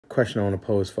question I want to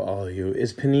pose for all of you.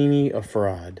 Is Panini a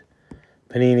fraud?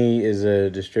 Panini is a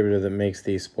distributor that makes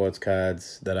these sports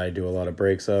cards that I do a lot of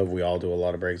breaks of. We all do a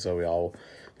lot of breaks of. We all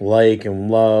like and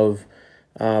love.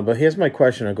 But here's my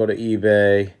question. I go to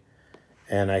eBay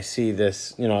and I see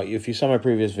this. You know, if you saw my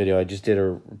previous video, I just did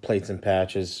a plates and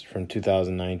patches from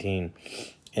 2019.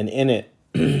 And in it,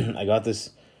 I got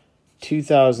this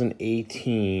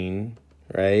 2018,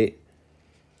 right?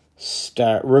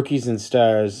 Rookies and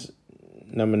Stars,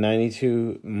 number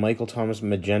 92, Michael Thomas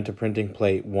magenta printing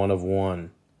plate, 1 of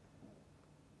 1.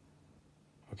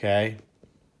 Okay?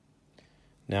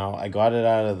 Now, I got it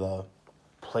out of the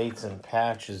plates and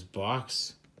patches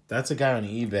box. That's a guy on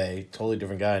eBay, totally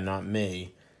different guy, not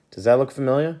me. Does that look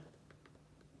familiar?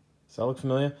 Does that look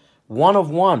familiar? 1 of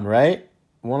 1, right?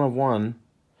 1 of 1.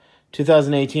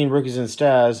 2018 Rookies and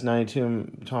Stars,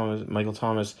 92 Michael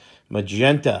Thomas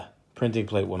magenta printing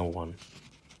plate, 101.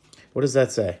 What does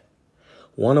that say?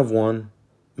 1 of 1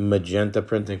 magenta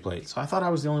printing plate. So I thought I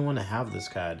was the only one to have this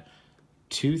card.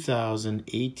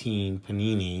 2018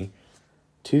 Panini,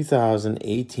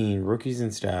 2018 Rookies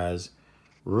and Stars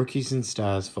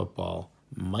football.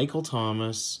 Michael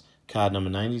Thomas, card number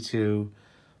 92.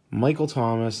 Michael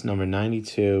Thomas, number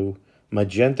 92.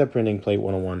 Magenta printing plate,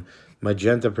 101.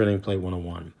 Magenta printing plate,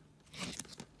 101.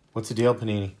 What's the deal,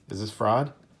 Panini? Is this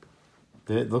fraud?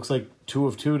 It looks like 2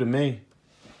 of 2 to me.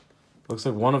 Looks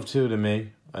like 1 of 2 to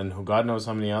me. And God knows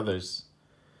how many others.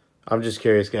 I'm just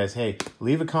curious, guys. Hey,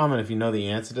 leave a comment if you know the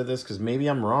answer to this, because maybe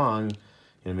I'm wrong.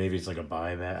 You know, maybe it's like a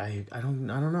buyback. I don't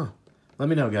know. Let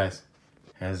me know, guys.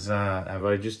 Have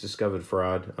I just discovered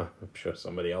fraud? Oh, I'm sure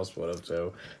somebody else would have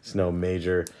too. It's no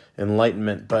major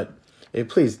enlightenment, but hey,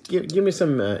 please give me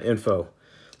some info.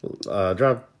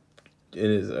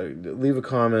 Leave a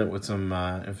comment with some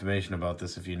information about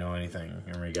this if you know anything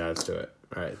in regards to it.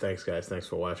 All right, thanks, guys. Thanks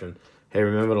for watching. Hey,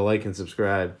 remember to like and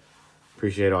subscribe.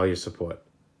 Appreciate all your support.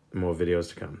 More videos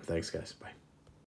to come. Thanks, guys. Bye.